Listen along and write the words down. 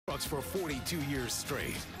sports for 42 years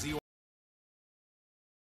straight.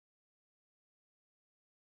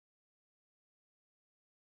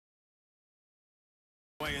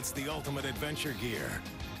 It's the ultimate adventure gear.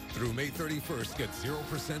 Through May 31st, get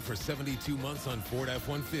 0% for 72 months on Ford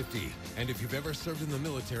F-150. And if you've ever served in the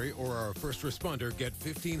military or are a first responder, get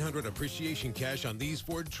 $1,500 appreciation cash on these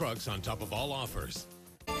Ford trucks on top of all offers.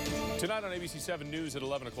 Tonight on ABC 7 News at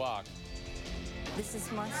 11 o'clock. This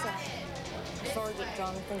is my son, Sergeant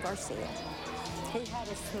Jonathan Garcia. He had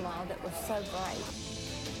a smile that was so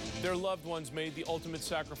bright. Their loved ones made the ultimate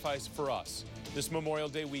sacrifice for us. This Memorial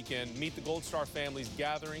Day weekend, meet the Gold Star families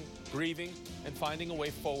gathering, grieving, and finding a way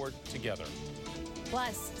forward together.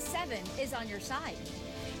 Plus, 7 is on your side.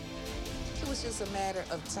 It was just a matter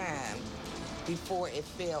of time before it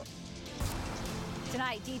fell.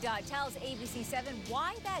 Tonight, D-Dot tells ABC 7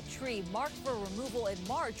 why that tree marked for removal in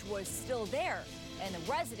March was still there, and the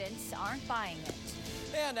residents aren't buying it.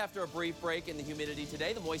 And after a brief break in the humidity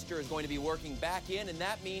today, the moisture is going to be working back in, and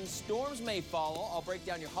that means storms may follow. I'll break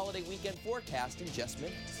down your holiday weekend forecast in just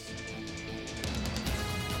minutes.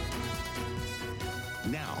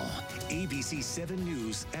 Now, ABC 7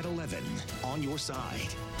 News at 11 on your side.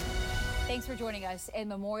 Thanks for joining us. And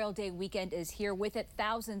Memorial Day weekend is here. With it,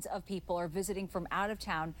 thousands of people are visiting from out of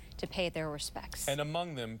town to pay their respects. And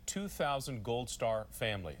among them, 2,000 Gold Star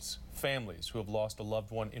families who have lost a loved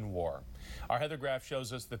one in war. Our Heather Graff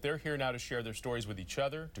shows us that they're here now to share their stories with each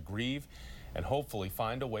other, to grieve, and hopefully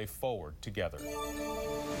find a way forward together.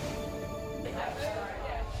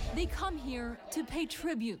 They come here to pay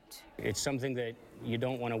tribute. It's something that you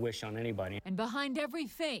don't want to wish on anybody. And behind every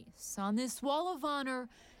face on this wall of honor,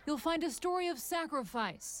 you'll find a story of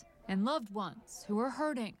sacrifice and loved ones who are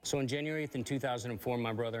hurting. So on January 8th in 2004,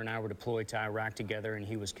 my brother and I were deployed to Iraq together, and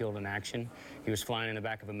he was killed in action. He was flying in the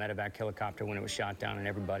back of a medevac helicopter when it was shot down, and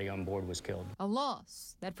everybody on board was killed. A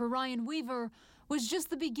loss that for Ryan Weaver was just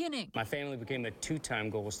the beginning. My family became a two-time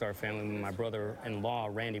Gold Star family when my brother-in-law,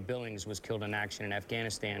 Randy Billings, was killed in action in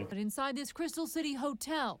Afghanistan. But inside this Crystal City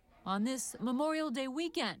hotel on this Memorial Day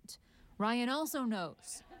weekend, Ryan also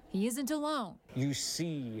knows he isn't alone. You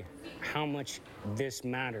see how much this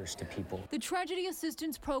matters to people. The Tragedy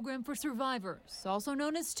Assistance Program for Survivors, also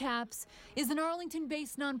known as TAPS, is an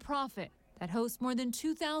Arlington-based nonprofit that hosts more than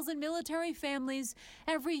 2,000 military families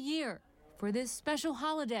every year for this special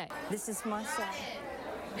holiday. This is my son,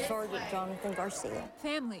 Sergeant Jonathan Garcia.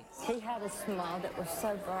 Families. He had a smile that was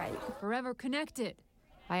so bright. Forever connected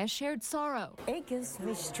by a shared sorrow. It gives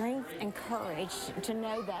me strength and courage to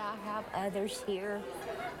know that I have others here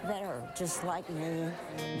that are just like me.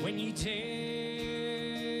 When you dare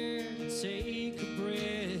take a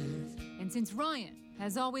breath. And since Ryan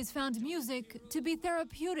has always found music to be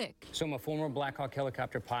therapeutic. So I'm a former Black Hawk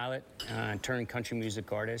helicopter pilot turned country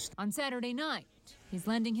music artist. On Saturday night, he's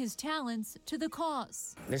lending his talents to the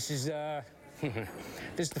cause. This is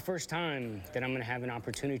this is the first time that I'm going to have an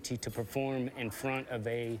opportunity to perform in front of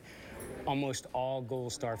a almost all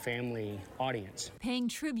Gold Star family audience. Paying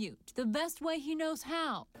tribute the best way he knows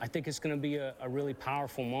how. I think it's going to be a really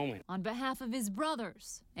powerful moment. On behalf of his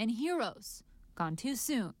brothers and heroes gone too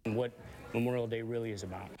soon. What Memorial Day really is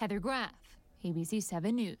about. Heather Graff, ABC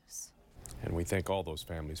 7 News. And we thank all those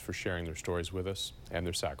families for sharing their stories with us and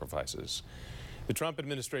their sacrifices. The Trump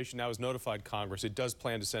administration now has notified Congress it does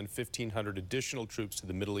plan to send 1,500 additional troops to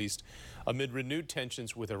the Middle East amid renewed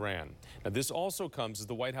tensions with Iran. Now, this also comes as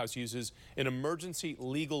the White House uses an emergency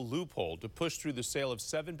legal loophole to push through the sale of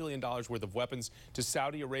 $7 billion worth of weapons to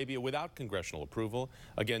Saudi Arabia without congressional approval,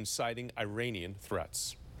 again citing Iranian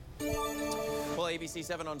threats. Well, ABC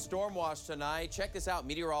 7 on storm watch tonight. Check this out.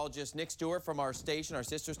 Meteorologist Nick Stewart from our station, our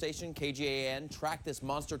sister station, KGAN, tracked this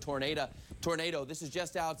monster tornado. This is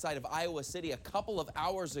just outside of Iowa City a couple of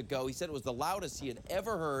hours ago. He said it was the loudest he had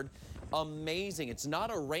ever heard. Amazing. It's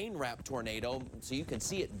not a rain-wrapped tornado, so you can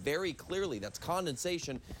see it very clearly. That's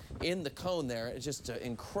condensation in the cone there. It's just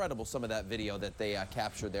incredible, some of that video that they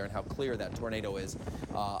captured there and how clear that tornado is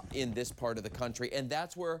in this part of the country. And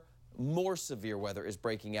that's where more severe weather is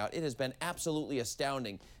breaking out. It has been absolutely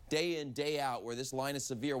astounding day in, day out where this line of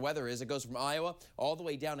severe weather is. It goes from Iowa all the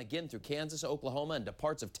way down again through Kansas, Oklahoma, and to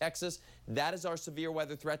parts of Texas. That is our severe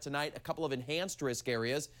weather threat tonight. A couple of enhanced risk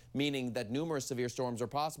areas, meaning that numerous severe storms are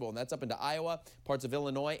possible, and that's up into Iowa, parts of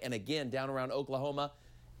Illinois, and again down around Oklahoma.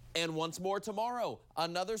 And once more tomorrow,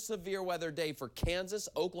 another severe weather day for Kansas,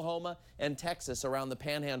 Oklahoma, and Texas around the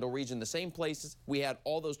Panhandle region, the same places we had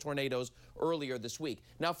all those tornadoes earlier this week.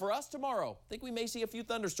 Now for us tomorrow, I think we may see a few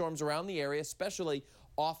thunderstorms around the area, especially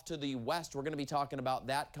off to the west. We're going to be talking about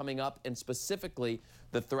that coming up, and specifically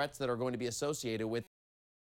the threats that are going to be associated with